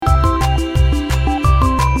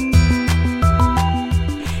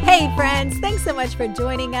much for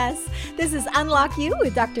joining us. This is Unlock You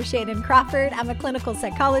with Dr. Shannon Crawford. I'm a clinical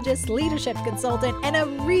psychologist, leadership consultant, and a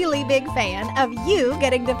really big fan of you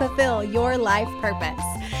getting to fulfill your life purpose.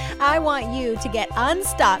 I want you to get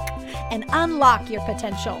unstuck and unlock your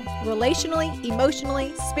potential relationally,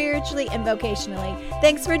 emotionally, spiritually, and vocationally.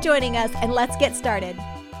 Thanks for joining us, and let's get started.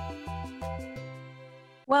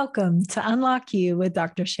 Welcome to Unlock You with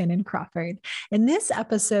Dr. Shannon Crawford. In this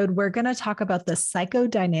episode, we're going to talk about the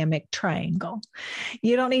psychodynamic triangle.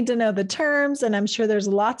 You don't need to know the terms, and I'm sure there's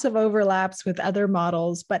lots of overlaps with other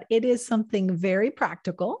models, but it is something very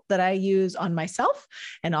practical that I use on myself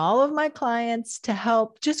and all of my clients to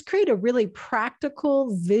help just create a really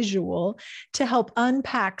practical visual to help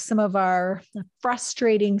unpack some of our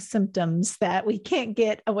frustrating symptoms that we can't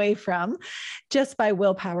get away from just by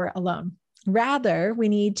willpower alone. Rather, we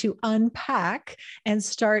need to unpack and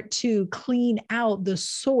start to clean out the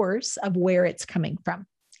source of where it's coming from.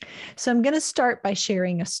 So I'm going to start by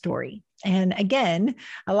sharing a story. And again,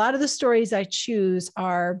 a lot of the stories I choose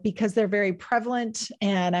are because they're very prevalent,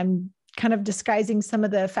 and I'm kind of disguising some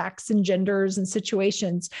of the facts and genders and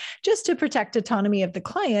situations just to protect autonomy of the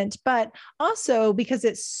client, but also because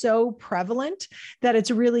it's so prevalent that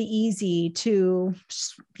it's really easy to,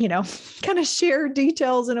 kind of share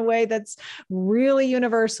details in a way that's really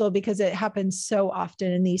universal because it happens so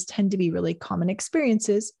often. And these tend to be really common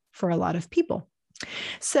experiences for a lot of people.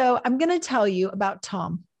 So I'm going to tell you about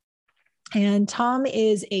Tom. And Tom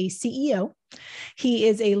is a CEO. He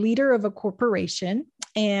is a leader of a corporation,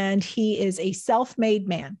 and he is a self-made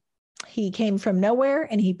man. He came from nowhere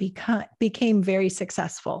and he became very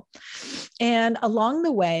successful. And along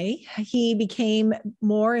the way, he became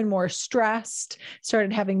more and more stressed,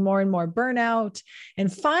 started having more and more burnout.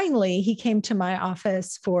 And finally, he came to my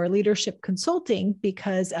office for leadership consulting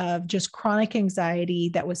because of just chronic anxiety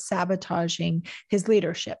that was sabotaging his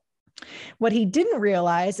leadership. What he didn't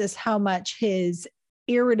realize is how much his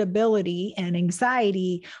irritability and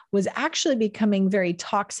anxiety was actually becoming very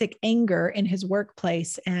toxic anger in his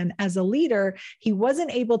workplace. And as a leader, he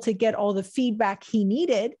wasn't able to get all the feedback he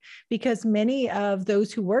needed because many of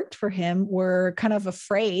those who worked for him were kind of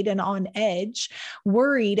afraid and on edge,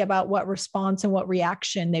 worried about what response and what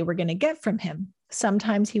reaction they were going to get from him.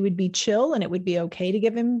 Sometimes he would be chill and it would be okay to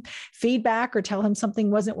give him feedback or tell him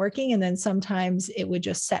something wasn't working. And then sometimes it would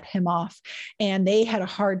just set him off. And they had a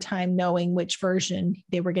hard time knowing which version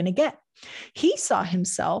they were going to get. He saw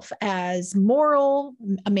himself as moral,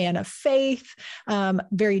 a man of faith,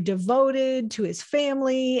 very devoted to his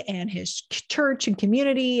family and his church and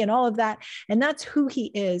community and all of that. And that's who he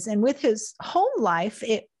is. And with his home life,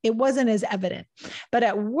 it wasn't as evident. But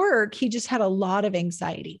at work, he just had a lot of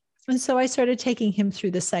anxiety. And so I started taking him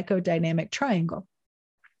through the psychodynamic triangle.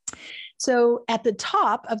 So at the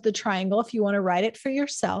top of the triangle, if you want to write it for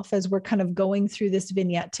yourself as we're kind of going through this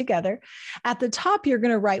vignette together, at the top, you're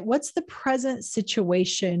going to write, what's the present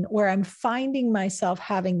situation where I'm finding myself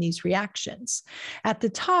having these reactions? At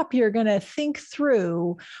the top, you're going to think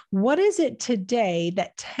through, what is it today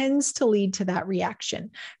that tends to lead to that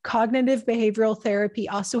reaction? Cognitive behavioral therapy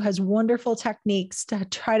also has wonderful techniques to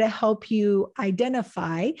try to help you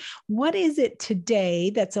identify what is it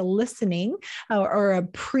today that's a listening or a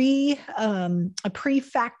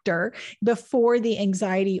pre-factor before the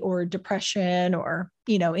anxiety or depression or,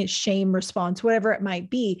 shame response, whatever it might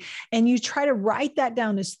be. And you try to write that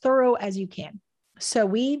down as thorough as you can.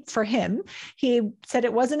 So for him, he said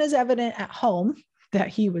it wasn't as evident at home that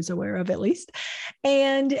he was aware of, at least.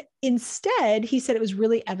 And instead, he said it was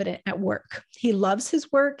really evident at work. He loves his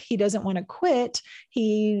work. He doesn't want to quit.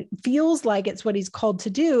 He feels like it's what he's called to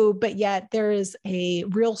do, but yet there is a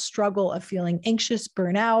real struggle of feeling anxious,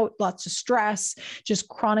 burnout, lots of stress, just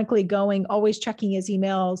chronically going, always checking his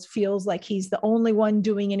emails, feels like he's the only one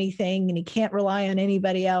doing anything and he can't rely on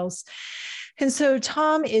anybody else. And so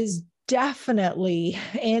Tom is definitely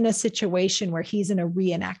in a situation where he's in a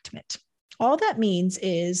reenactment. All that means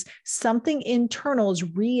is something internal is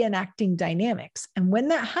reenacting dynamics. And when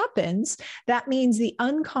that happens, that means the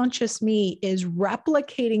unconscious me is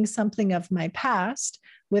replicating something of my past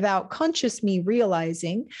without conscious me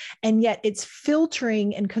realizing, and yet it's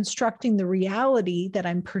filtering and constructing the reality that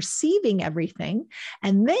I'm perceiving everything.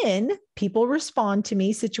 And then people respond to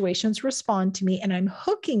me, situations respond to me, and I'm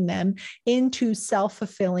hooking them into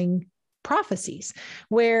self-fulfilling prophecies,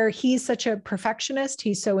 where he's such a perfectionist.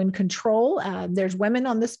 He's so in control. There's women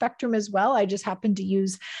on the spectrum as well. I just happened to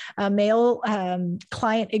use a male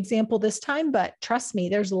client example this time, but trust me,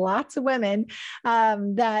 there's lots of women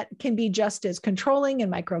that can be just as controlling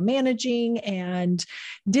and micromanaging and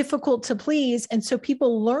difficult to please. And so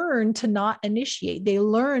people learn to not initiate. They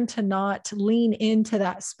learn to not lean into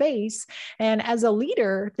that space. And as a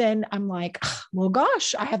leader, then I'm like, well,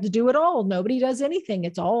 gosh, I have to do it all. Nobody does anything.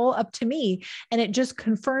 It's all up to me. And it just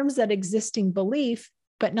confirms that existing belief,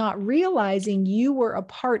 but not realizing you were a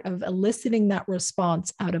part of eliciting that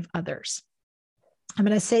response out of others. I'm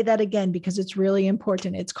going to say that again because it's really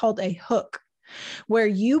important. It's called a hook, where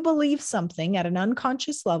you believe something at an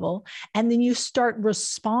unconscious level, and then you start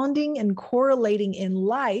responding and correlating in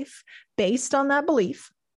life based on that belief.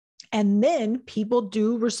 And then people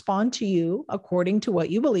do respond to you according to what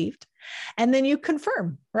you believed. And then you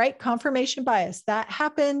confirm, right? Confirmation bias. That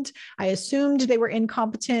happened. I assumed they were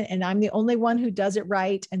incompetent and I'm the only one who does it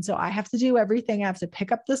right. And so I have to do everything. I have to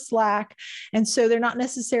pick up the slack. And so they're not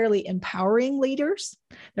necessarily empowering leaders.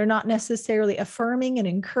 They're not necessarily affirming and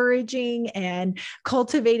encouraging and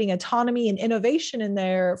cultivating autonomy and innovation in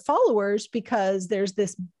their followers, because there's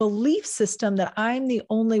this belief system that I'm the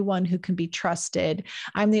only one who can be trusted.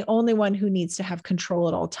 I'm the only one who needs to have control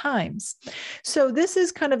at all times. So this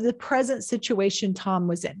is kind of the present situation Tom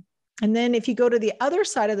was in. And then if you go to the other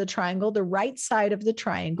side of the triangle, the right side of the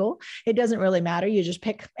triangle, it doesn't really matter. You just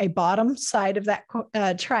pick a bottom side of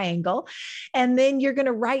that triangle. And then you're going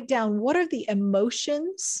to write down, what are the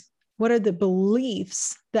emotions? What are the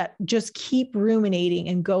beliefs that just keep ruminating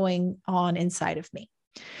and going on inside of me?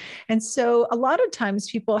 And so a lot of times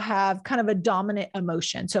people have kind of a dominant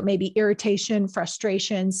emotion. So it may be irritation,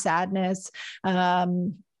 frustration, sadness,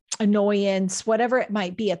 annoyance, whatever it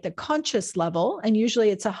might be at the conscious level. And usually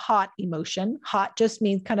it's a hot emotion. Hot just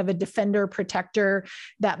means kind of a defender, protector,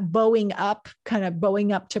 that bowing up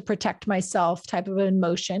to protect myself type of an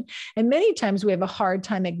emotion. And many times we have a hard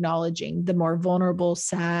time acknowledging the more vulnerable,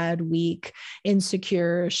 sad, weak,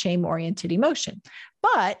 insecure, shame-oriented emotion.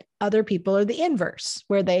 But other people are the inverse,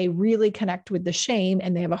 where they really connect with the shame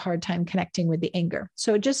and they have a hard time connecting with the anger.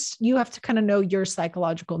 So you have to kind of know your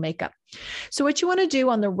psychological makeup. So what you want to do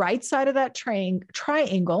on the right side of that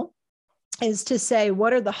triangle is to say,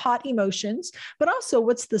 what are the hot emotions, but also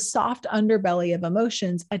what's the soft underbelly of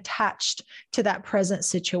emotions attached to that present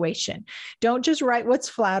situation. Don't just write what's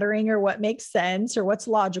flattering or what makes sense or what's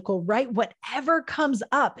logical. Write whatever comes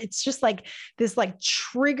up. It's just like this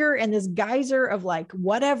trigger and this geyser of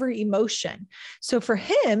whatever emotion. So for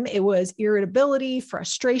him, it was irritability,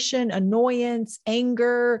 frustration, annoyance,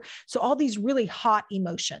 anger. So all these really hot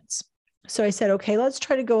emotions. So I said, okay, let's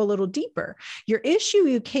try to go a little deeper. Your issue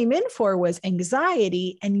you came in for was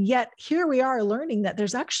anxiety. And yet here we are learning that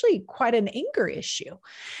there's actually quite an anger issue.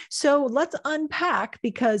 So let's unpack,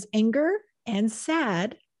 because anger and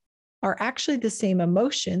sad are actually the same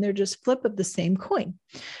emotion. They're just flip of the same coin.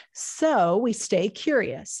 So we stay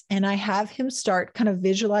curious, and I have him start kind of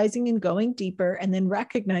visualizing and going deeper, and then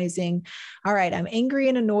recognizing, all right, I'm angry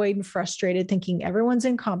and annoyed and frustrated, thinking everyone's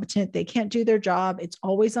incompetent. They can't do their job. It's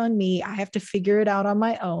always on me. I have to figure it out on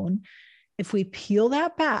my own. If we peel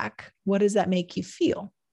that back, what does that make you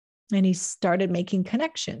feel? And he started making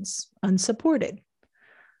connections: unsupported,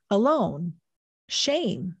 alone,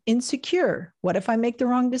 shame, insecure. What if I make the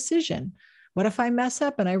wrong decision? What if I mess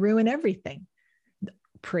up and I ruin everything?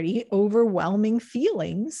 Pretty overwhelming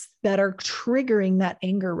feelings that are triggering that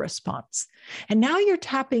anger response. And now you're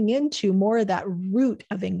tapping into more of that root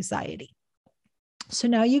of anxiety. So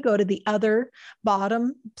now you go to the other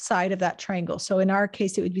bottom side of that triangle. So in our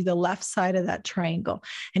case, it would be the left side of that triangle.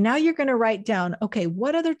 And now you're going to write down, okay,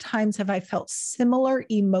 what other times have I felt similar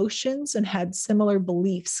emotions and had similar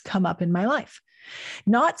beliefs come up in my life?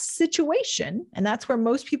 Not situation. And that's where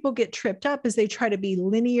most people get tripped up, is they try to be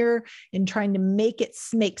linear in trying to make it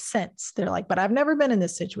make sense. They're like, but I've never been in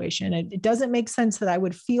this situation. It doesn't make sense that I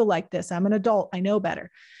would feel like this. I'm an adult. I know better.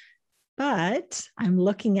 But I'm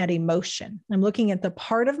looking at emotion. I'm looking at the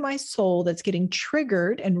part of my soul that's getting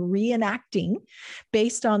triggered and reenacting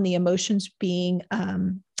based on the emotions being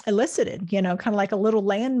elicited, kind of like a little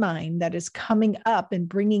landmine that is coming up and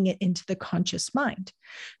bringing it into the conscious mind.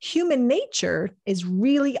 Human nature is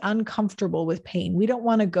really uncomfortable with pain. We don't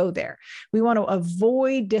want to go there. We want to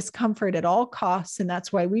avoid discomfort at all costs. And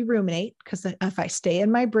that's why we ruminate, because if I stay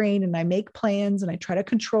in my brain and I make plans and I try to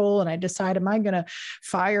control and I decide, am I going to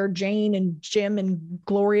fire Jane and Jim and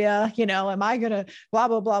Gloria? Am I going to blah,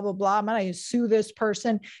 blah, blah, blah, blah? Am I going to sue this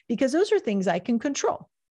person? Because those are things I can control.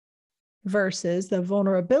 Versus the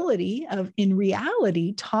vulnerability of, in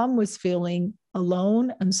reality, Tom was feeling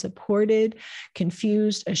alone, unsupported,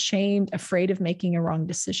 confused, ashamed, afraid of making a wrong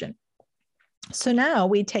decision. So now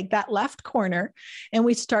we take that left corner and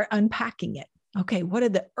we start unpacking it. Okay, what are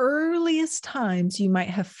the earliest times you might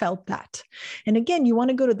have felt that? And again, you want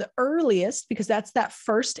to go to the earliest because that's that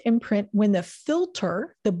first imprint when the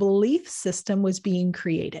filter, the belief system was being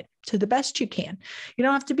created to the best you can. You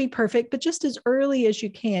don't have to be perfect, but just as early as you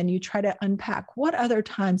can, you try to unpack what other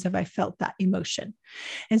times have I felt that emotion?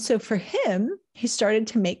 And so for him, he started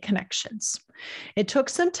to make connections. It took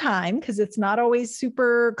some time because it's not always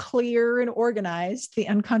super clear and organized. The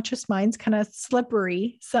unconscious mind's kind of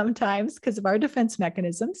slippery sometimes because of our defense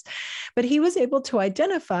mechanisms. But he was able to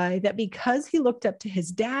identify that because he looked up to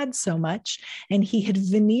his dad so much and he had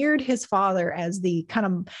veneered his father as the kind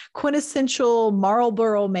of quintessential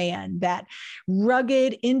Marlboro man, that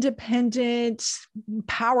rugged, independent,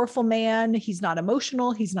 powerful man. He's not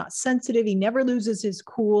emotional. He's not sensitive. He never loses his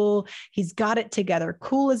cool. He's got it together,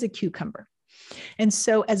 cool as a cucumber. And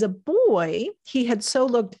so as a boy, he had so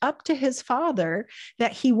looked up to his father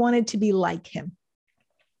that he wanted to be like him.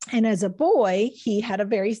 And as a boy, he had a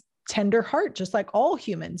very tender heart, just like all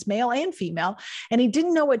humans, male and female. And he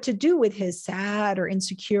didn't know what to do with his sad or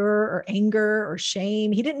insecure or anger or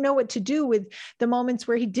shame. He didn't know what to do with the moments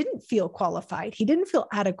where he didn't feel qualified. He didn't feel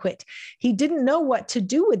adequate. He didn't know what to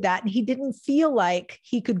do with that. And he didn't feel like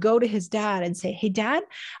he could go to his dad and say, hey, Dad,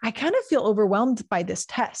 I kind of feel overwhelmed by this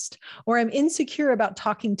test, or I'm insecure about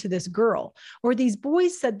talking to this girl, or these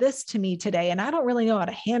boys said this to me today, and I don't really know how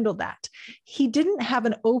to handle that. He didn't have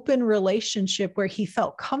an open relationship where he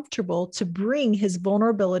felt comfortable to bring his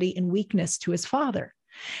vulnerability and weakness to his father.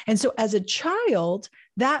 And so as a child,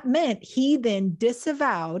 that meant he then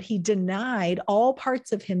disavowed, he denied all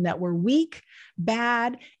parts of him that were weak,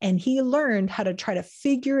 bad, and he learned how to try to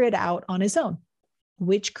figure it out on his own,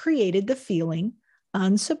 which created the feeling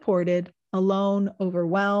unsupported, alone,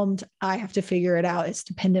 overwhelmed. I have to figure it out. It's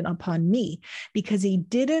dependent upon me, because he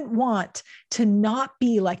didn't want to not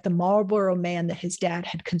be like the Marlboro man that his dad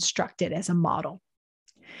had constructed as a model.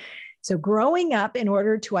 So growing up, in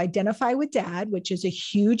order to identify with dad, which is a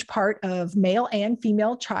huge part of male and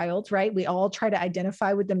female child, right? We all try to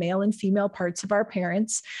identify with the male and female parts of our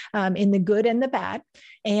parents in the good and the bad.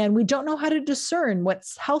 And we don't know how to discern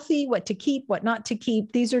what's healthy, what to keep, what not to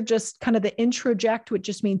keep. These are just kind of the introject, which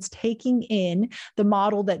just means taking in the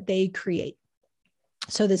model that they create.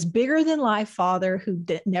 So this bigger than life father who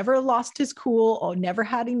never lost his cool or never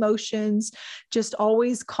had emotions, just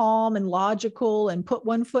always calm and logical and put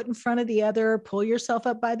one foot in front of the other, pull yourself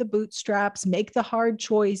up by the bootstraps, make the hard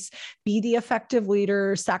choice, be the effective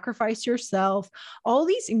leader, sacrifice yourself, all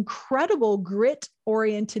these incredible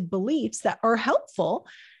grit-oriented beliefs that are helpful,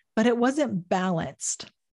 but it wasn't balanced.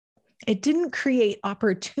 It didn't create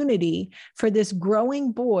opportunity for this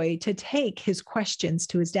growing boy to take his questions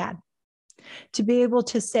to his dad. To be able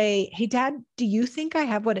to say, hey, Dad, do you think I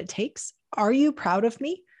have what it takes? Are you proud of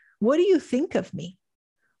me? What do you think of me?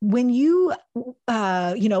 When you,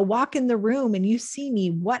 walk in the room and you see me,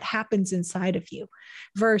 what happens inside of you?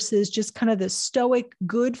 Versus just kind of the stoic,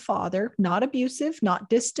 good father, not abusive, not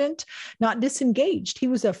distant, not disengaged. He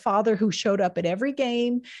was a father who showed up at every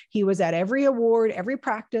game. He was at every award, every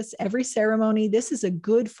practice, every ceremony. This is a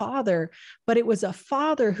good father, but it was a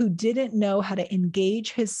father who didn't know how to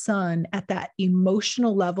engage his son at that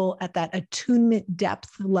emotional level, at that attunement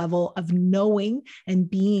depth level of knowing and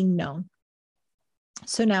being known.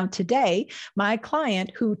 So now today, my client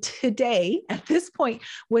who today at this point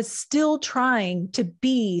was still trying to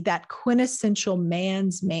be that quintessential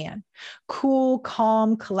man's man, cool,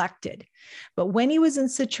 calm, collected. But when he was in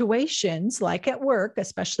situations like at work,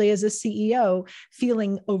 especially as a CEO,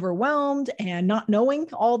 feeling overwhelmed and not knowing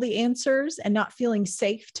all the answers and not feeling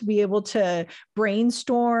safe to be able to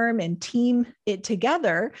brainstorm and team it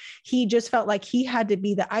together, he just felt like he had to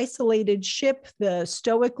be the isolated ship, the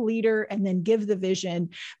stoic leader, and then give the vision.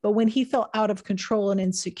 But when he felt out of control and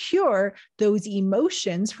insecure, those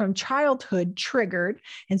emotions from childhood triggered.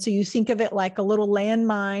 And so you think of it like a little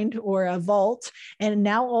landmine or a vault, and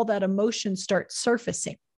now all that emotion starts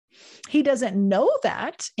surfacing. He doesn't know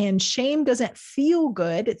that, and shame doesn't feel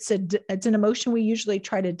good. It's an emotion we usually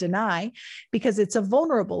try to deny because it's a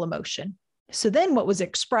vulnerable emotion. So then what was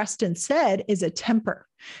expressed and said is a temper,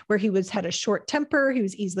 where he had a short temper. He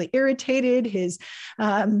was easily irritated. His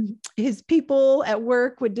people at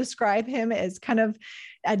work would describe him as kind of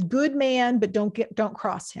a good man, but don't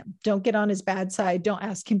cross him. Don't get on his bad side. Don't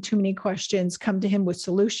ask him too many questions. Come to him with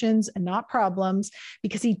solutions and not problems,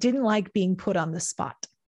 because he didn't like being put on the spot.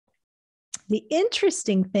 The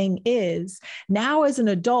interesting thing is now as an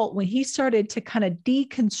adult, when he started to kind of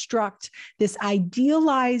deconstruct this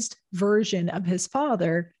idealized version of his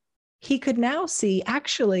father, he could now see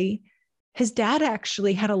actually his dad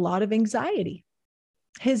actually had a lot of anxiety.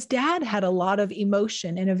 His dad had a lot of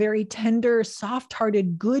emotion and a very tender,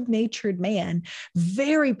 soft-hearted, good-natured man,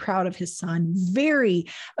 very proud of his son, very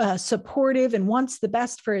supportive and wants the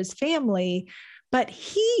best for his family. But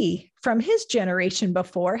he, from his generation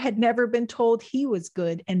before, had never been told he was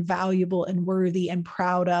good and valuable and worthy and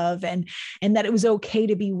proud of, and that it was okay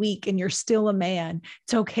to be weak and you're still a man.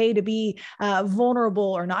 It's okay to be vulnerable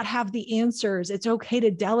or not have the answers. It's okay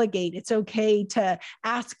to delegate. It's okay to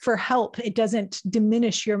ask for help. It doesn't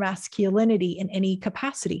diminish your masculinity in any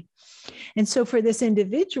capacity. And so for this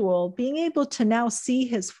individual, being able to now see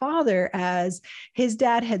his father as his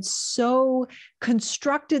dad had so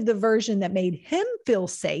constructed the version that made him feel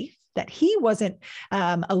safe, that he wasn't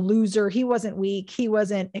a loser, he wasn't weak, he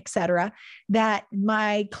wasn't, etc., that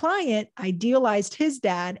my client idealized his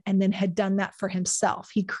dad and then had done that for himself.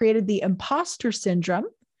 He created the imposter syndrome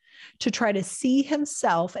to try to see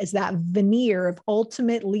himself as that veneer of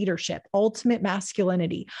ultimate leadership, ultimate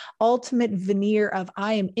masculinity, ultimate veneer of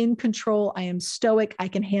I am in control, I am stoic, I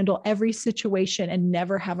can handle every situation and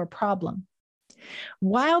never have a problem.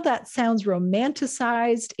 While that sounds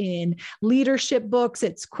romanticized in leadership books,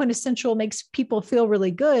 it's quintessential, makes people feel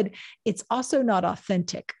really good, it's also not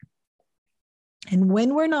authentic. And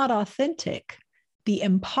when we're not authentic, the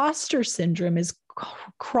imposter syndrome is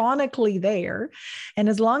chronically there. And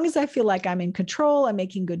as long as I feel like I'm in control, I'm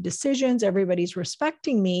making good decisions, everybody's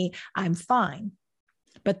respecting me, I'm fine.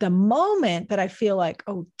 But the moment that I feel like,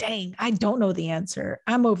 oh, dang, I don't know the answer,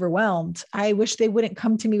 I'm overwhelmed, I wish they wouldn't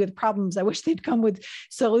come to me with problems, I wish they'd come with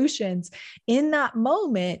solutions. In that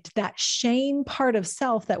moment, that shame part of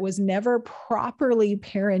self that was never properly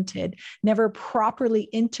parented, never properly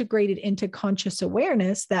integrated into conscious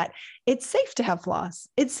awareness, that it's safe to have flaws.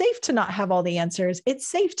 It's safe to not have all the answers. It's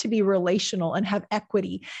safe to be relational and have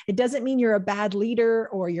equity. It doesn't mean you're a bad leader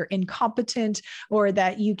or you're incompetent or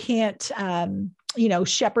that you can't,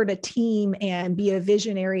 shepherd a team and be a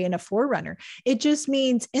visionary and a forerunner. It just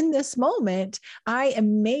means in this moment, I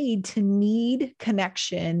am made to need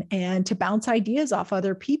connection and to bounce ideas off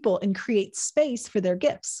other people and create space for their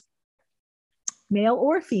gifts. Male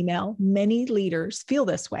or female, many leaders feel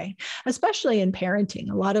this way, especially in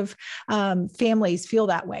parenting. A lot of families feel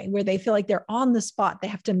that way, where they feel like they're on the spot. They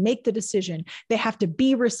have to make the decision. They have to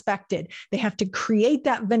be respected. They have to create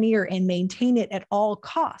that veneer and maintain it at all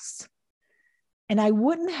costs. And I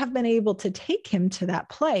wouldn't have been able to take him to that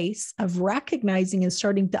place of recognizing and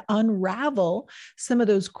starting to unravel some of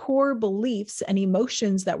those core beliefs and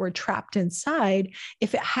emotions that were trapped inside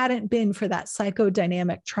if it hadn't been for that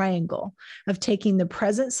psychodynamic triangle of taking the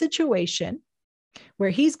present situation where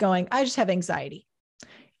he's going, I just have anxiety,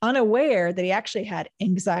 unaware that he actually had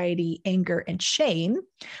anxiety, anger, and shame,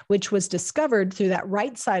 which was discovered through that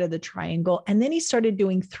right side of the triangle. And then he started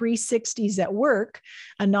doing 360s at work,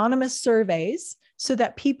 anonymous surveys, so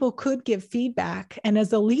that people could give feedback. And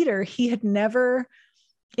as a leader, he had never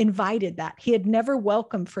invited that. He had never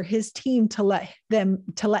welcomed for his team to let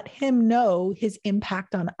him know his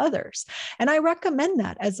impact on others. And I recommend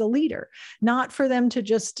that as a leader, not for them to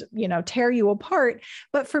just, tear you apart,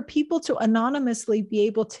 but for people to anonymously be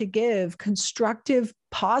able to give constructive,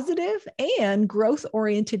 positive, and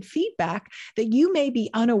growth-oriented feedback that you may be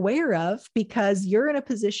unaware of because you're in a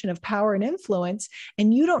position of power and influence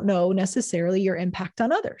and you don't know necessarily your impact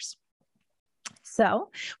on others. So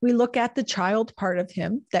we look at the child part of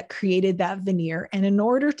him that created that veneer. And in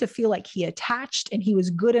order to feel like he attached and he was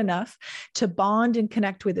good enough to bond and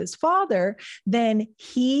connect with his father,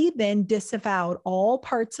 he disavowed all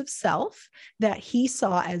parts of self that he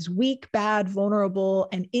saw as weak, bad, vulnerable,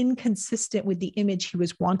 and inconsistent with the image he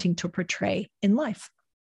was wanting to portray in life.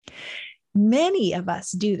 Many of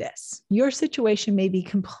us do this. Your situation may be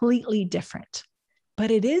completely different. But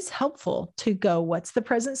it is helpful to go, what's the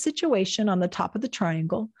present situation on the top of the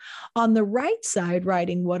triangle? On the right side,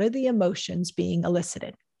 writing, what are the emotions being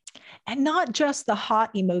elicited? And not just the hot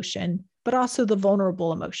emotion, but also the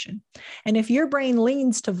vulnerable emotion. And if your brain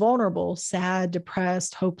leans to vulnerable, sad,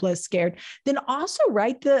 depressed, hopeless, scared, then also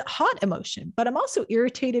write the hot emotion. But I'm also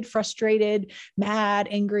irritated, frustrated, mad,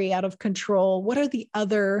 angry, out of control. What are the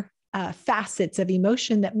other facets of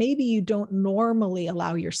emotion that maybe you don't normally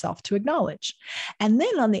allow yourself to acknowledge? And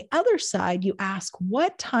then on the other side, you ask,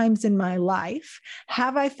 what times in my life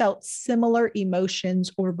have I felt similar emotions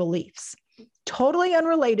or beliefs? totally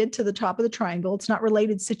unrelated to the top of the triangle. It's not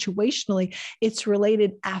related situationally. It's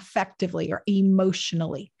related affectively or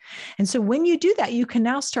emotionally. And so when you do that, you can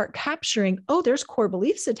now start capturing, oh, there's core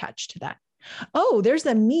beliefs attached to that. Oh, there's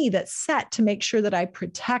a me that's set to make sure that I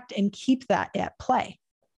protect and keep that at play.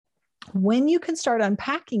 When you can start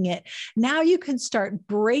unpacking it, now you can start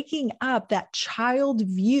breaking up that child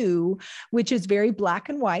view, which is very black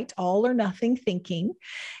and white, all or nothing thinking,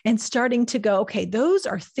 and starting to go, okay, those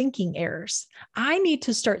are thinking errors. I need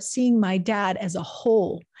to start seeing my dad as a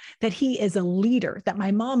whole, that he is a leader, that my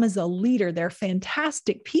mom is a leader. They're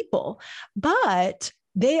fantastic people, but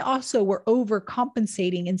they also were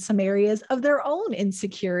overcompensating in some areas of their own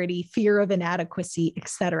insecurity, fear of inadequacy,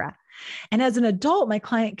 etc. And as an adult, my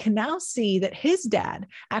client can now see that his dad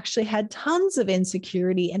actually had tons of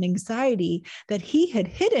insecurity and anxiety that he had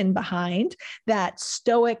hidden behind that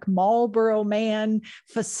stoic Marlboro man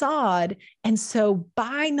facade. And so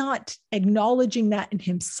by not acknowledging that in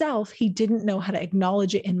himself, he didn't know how to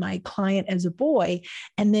acknowledge it in my client as a boy.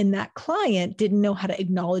 And then that client didn't know how to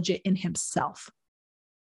acknowledge it in himself.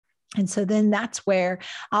 And so then that's where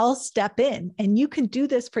I'll step in, and you can do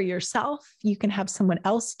this for yourself. You can have someone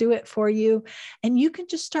else do it for you, and you can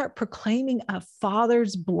just start proclaiming a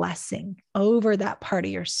father's blessing over that part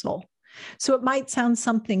of your soul. So it might sound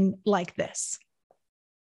something like this.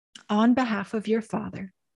 On behalf of your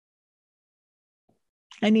father,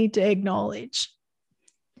 I need to acknowledge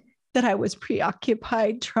that I was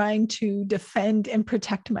preoccupied trying to defend and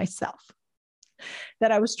protect myself,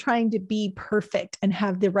 that I was trying to be perfect and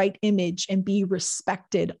have the right image and be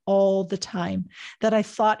respected all the time, that I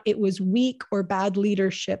thought it was weak or bad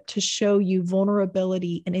leadership to show you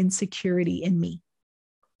vulnerability and insecurity in me.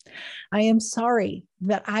 I am sorry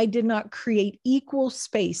that I did not create equal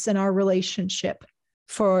space in our relationship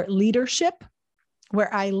for leadership,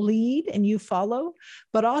 where I lead and you follow,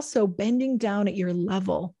 but also bending down at your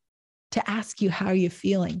level to ask you how you're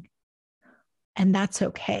feeling. And that's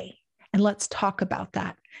okay. And let's talk about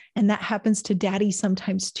that. And that happens to daddy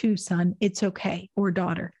sometimes too, son. It's okay. Or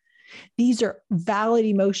daughter. These are valid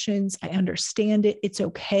emotions. I understand it. It's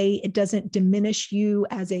okay. It doesn't diminish you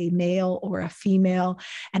as a male or a female.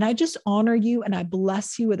 And I just honor you and I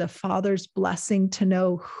bless you with a father's blessing to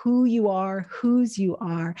know who you are, whose you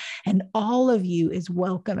are, and all of you is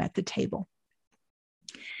welcome at the table.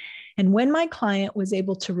 And when my client was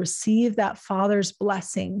able to receive that father's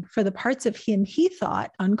blessing for the parts of him he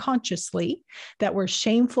thought unconsciously that were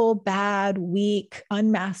shameful, bad, weak,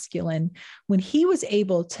 unmasculine, when he was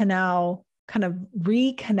able to now kind of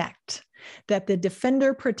reconnect that the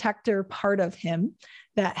defender protector part of him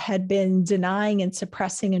that had been denying and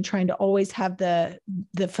suppressing and trying to always have the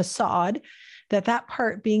facade, that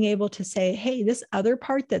part being able to say, hey, this other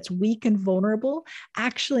part that's weak and vulnerable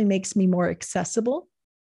actually makes me more accessible,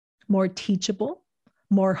 more teachable,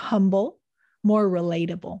 more humble, more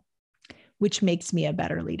relatable, which makes me a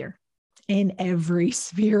better leader in every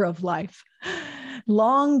sphere of life.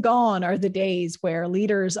 Long gone are the days where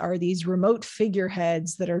leaders are these remote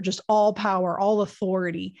figureheads that are just all power, all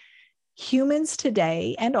authority. Humans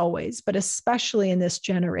today and always, but especially in this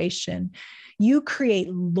generation, you create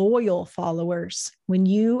loyal followers when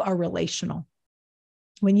you are relational,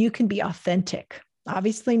 when you can be authentic.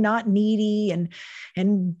 Obviously not needy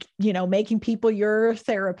and making people your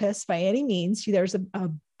therapist by any means. There's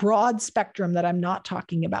a broad spectrum that I'm not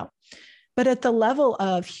talking about. But at the level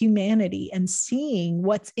of humanity and seeing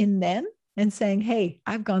what's in them and saying, hey,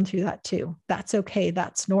 I've gone through that too. That's okay.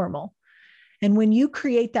 That's normal. And when you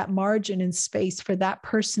create that margin and space for that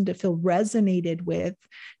person to feel resonated with,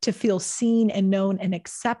 to feel seen and known and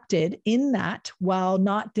accepted in that, while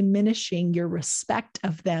not diminishing your respect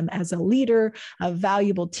of them as a leader, a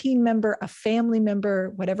valuable team member, a family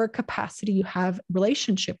member, whatever capacity you have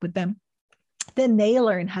relationship with them, then they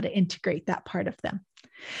learn how to integrate that part of them.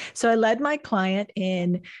 So I led my client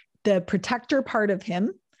in the protector part of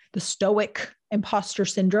him, the stoic imposter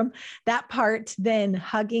syndrome, that part, then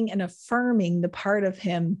hugging and affirming the part of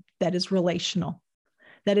him that is relational,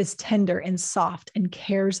 that is tender and soft and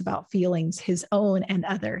cares about feelings, his own and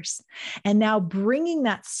others. And now bringing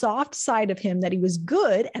that soft side of him that he was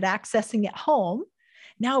good at accessing at home,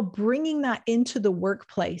 now bringing that into the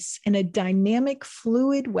workplace in a dynamic,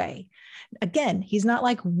 fluid way. Again, he's not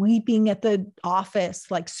like weeping at the office,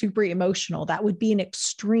 like super emotional. That would be an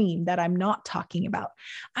extreme that I'm not talking about.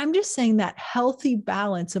 I'm just saying that healthy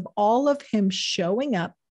balance of all of him showing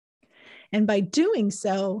up. And by doing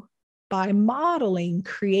so, by modeling,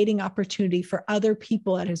 creating opportunity for other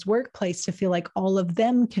people at his workplace to feel like all of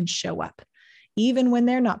them can show up even when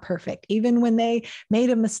they're not perfect, even when they made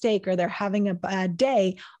a mistake or they're having a bad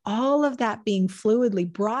day, all of that being fluidly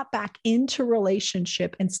brought back into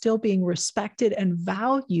relationship and still being respected and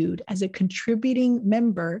valued as a contributing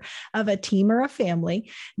member of a team or a family.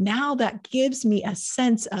 Now that gives me a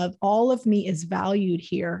sense of all of me is valued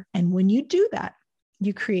here. And when you do that,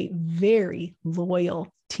 you create very loyal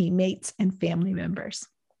teammates and family members.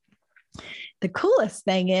 The coolest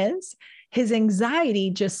thing is his anxiety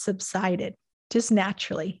just subsided, just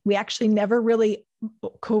naturally. We actually never really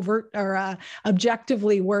covert or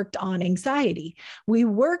objectively worked on anxiety. We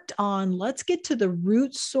worked on, let's get to the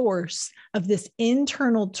root source of this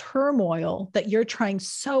internal turmoil that you're trying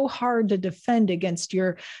so hard to defend against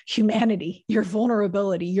your humanity, your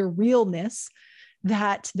vulnerability, your realness,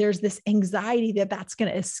 that there's this anxiety that that's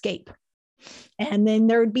going to escape. And then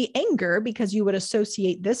there would be anger because you would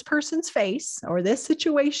associate this person's face or this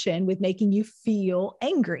situation with making you feel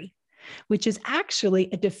angry, which is actually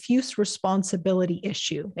a diffuse responsibility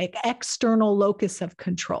issue, an external locus of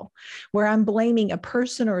control, where I'm blaming a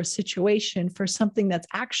person or a situation for something that's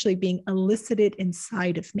actually being elicited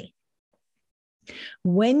inside of me.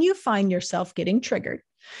 When you find yourself getting triggered,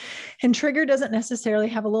 and trigger doesn't necessarily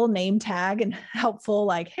have a little name tag and helpful,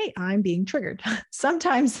 like, hey, I'm being triggered.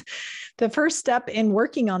 Sometimes the first step in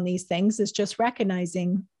working on these things is just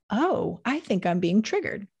recognizing, oh, I think I'm being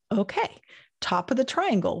triggered. Okay. Top of the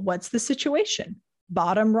triangle, what's the situation?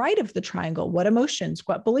 Bottom right of the triangle, what emotions,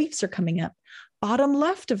 what beliefs are coming up? Bottom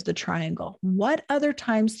left of the triangle, what other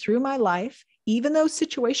times through my life, even though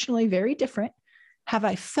situationally very different, have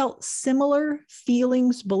I felt similar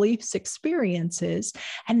feelings, beliefs, experiences?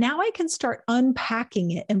 And now I can start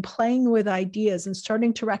unpacking it and playing with ideas and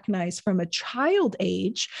starting to recognize from a child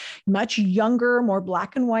age, much younger, more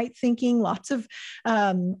black and white thinking, lots of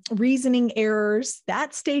reasoning errors,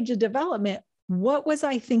 that stage of development. What was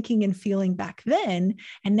I thinking and feeling back then?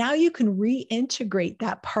 And now you can reintegrate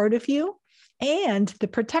that part of you and the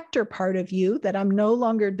protector part of you, that I'm no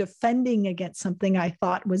longer defending against something I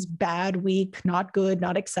thought was bad, weak, not good,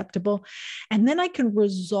 not acceptable. And then I can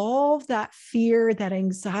resolve that fear, that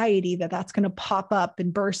anxiety that's going to pop up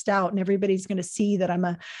and burst out, and everybody's going to see that I'm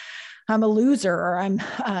a loser, or I'm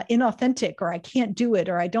inauthentic, or I can't do it,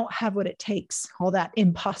 or I don't have what it takes, all that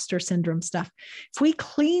imposter syndrome stuff. If we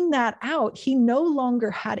clean that out, he no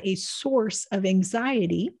longer had a source of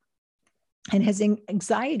anxiety, and his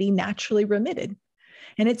anxiety naturally remitted.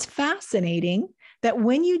 And it's fascinating that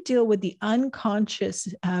when you deal with the unconscious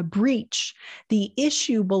breach, the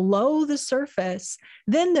issue below the surface,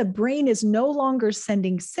 then the brain is no longer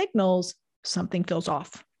sending signals, something feels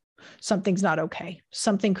off. Something's not okay.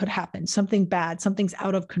 Something could happen, something bad, something's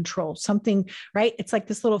out of control, something, right? It's like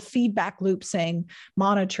this little feedback loop saying,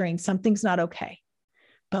 monitoring, something's not okay.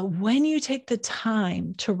 But when you take the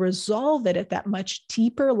time to resolve it at that much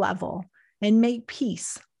deeper level and make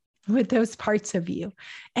peace with those parts of you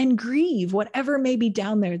and grieve whatever may be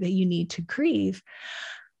down there that you need to grieve,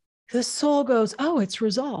 the soul goes, oh, it's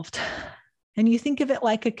resolved. And you think of it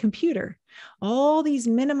like a computer, all these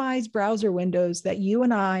minimized browser windows that you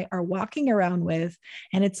and I are walking around with.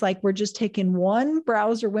 And it's like we're just taking one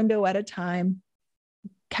browser window at a time,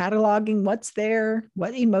 cataloging what's there,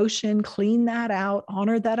 what emotion, clean that out,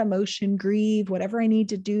 honor that emotion, grieve, whatever I need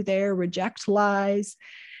to do there, reject lies,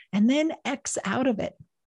 and then X out of it.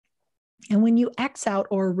 And when you X out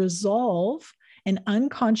or resolve an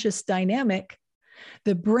unconscious dynamic,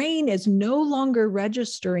 the brain is no longer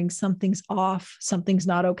registering something's off, something's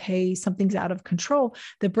not okay, something's out of control.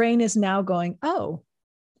 The brain is now going, oh,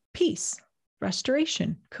 peace,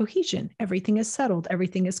 restoration, cohesion, everything is settled,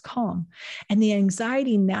 everything is calm. And the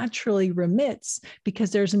anxiety naturally remits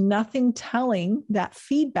because there's nothing telling that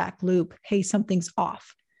feedback loop, hey, something's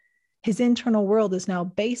off. His internal world is now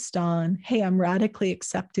based on, hey, I'm radically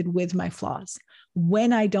accepted with my flaws.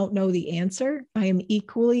 When I don't know the answer, I am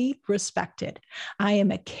equally respected. I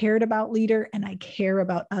am a cared about leader, and I care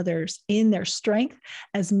about others in their strength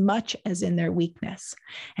as much as in their weakness.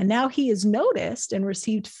 And now he has noticed and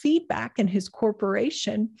received feedback in his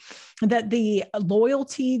corporation that the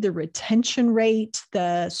loyalty, the retention rate,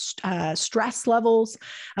 the stress levels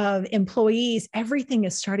of employees, everything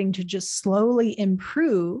is starting to just slowly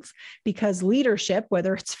improve because leadership,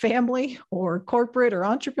 whether it's family or corporate or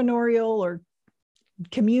entrepreneurial or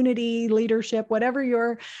community leadership, whatever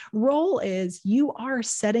your role is, you are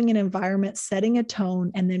setting an environment, setting a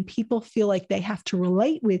tone, and then people feel like they have to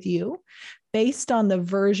relate with you based on the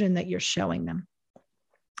version that you're showing them.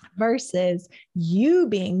 Versus you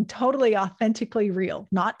being totally authentically real,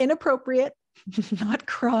 not inappropriate, not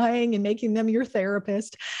crying and making them your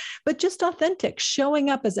therapist, but just authentic, showing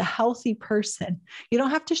up as a healthy person. You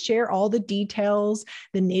don't have to share all the details,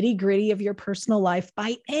 the nitty-gritty of your personal life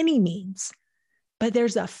by any means. But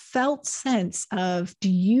there's a felt sense of, do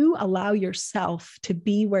you allow yourself to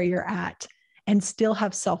be where you're at and still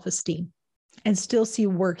have self-esteem and still see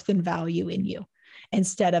worth and value in you,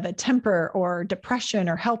 instead of a temper or depression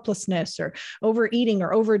or helplessness or overeating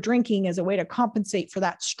or over drinking as a way to compensate for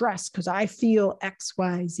that stress because I feel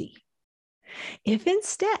XYZ. If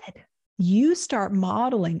instead you start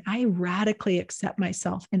modeling, I radically accept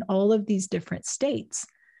myself in all of these different states,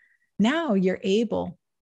 now you're able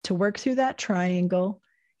to work through that triangle.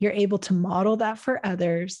 You're able to model that for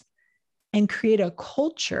others and create a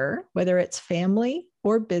culture, whether it's family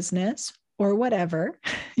or business or whatever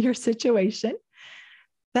your situation,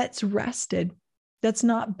 that's rested, that's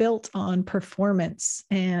not built on performance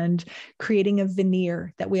and creating a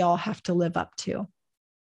veneer that we all have to live up to,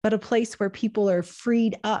 but a place where people are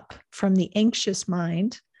freed up from the anxious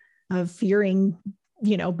mind of fearing,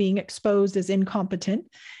 being exposed as incompetent,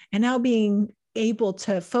 and now being able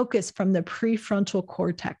to focus from the prefrontal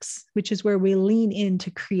cortex, which is where we lean into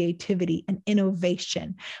creativity and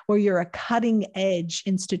innovation, where you're a cutting edge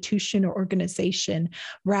institution or organization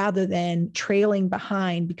rather than trailing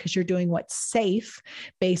behind because you're doing what's safe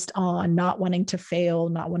based on not wanting to fail,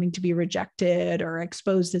 not wanting to be rejected or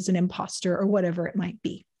exposed as an imposter or whatever it might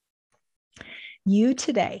be. You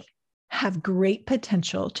today have great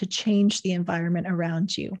potential to change the environment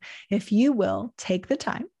around you if you will take the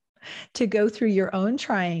time to go through your own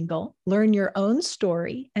triangle, learn your own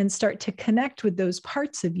story, and start to connect with those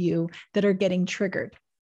parts of you that are getting triggered.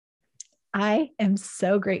 I am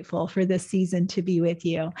so grateful for this season to be with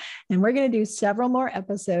you. And we're going to do several more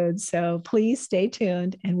episodes. So please stay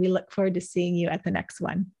tuned, and we look forward to seeing you at the next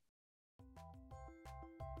one.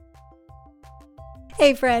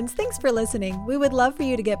 Hey friends, thanks for listening. We would love for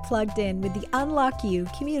you to get plugged in with the Unlock You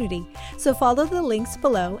community. So follow the links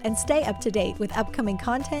below and stay up to date with upcoming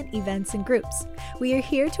content, events, and groups. We are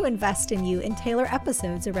here to invest in you and tailor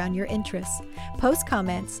episodes around your interests. Post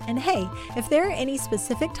comments, and hey, if there are any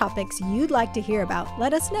specific topics you'd like to hear about,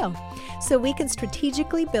 let us know so we can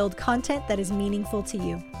strategically build content that is meaningful to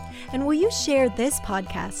you. And will you share this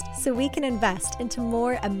podcast so we can invest into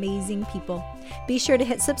more amazing people? Be sure to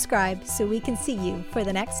hit subscribe so we can see you for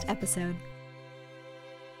the next episode.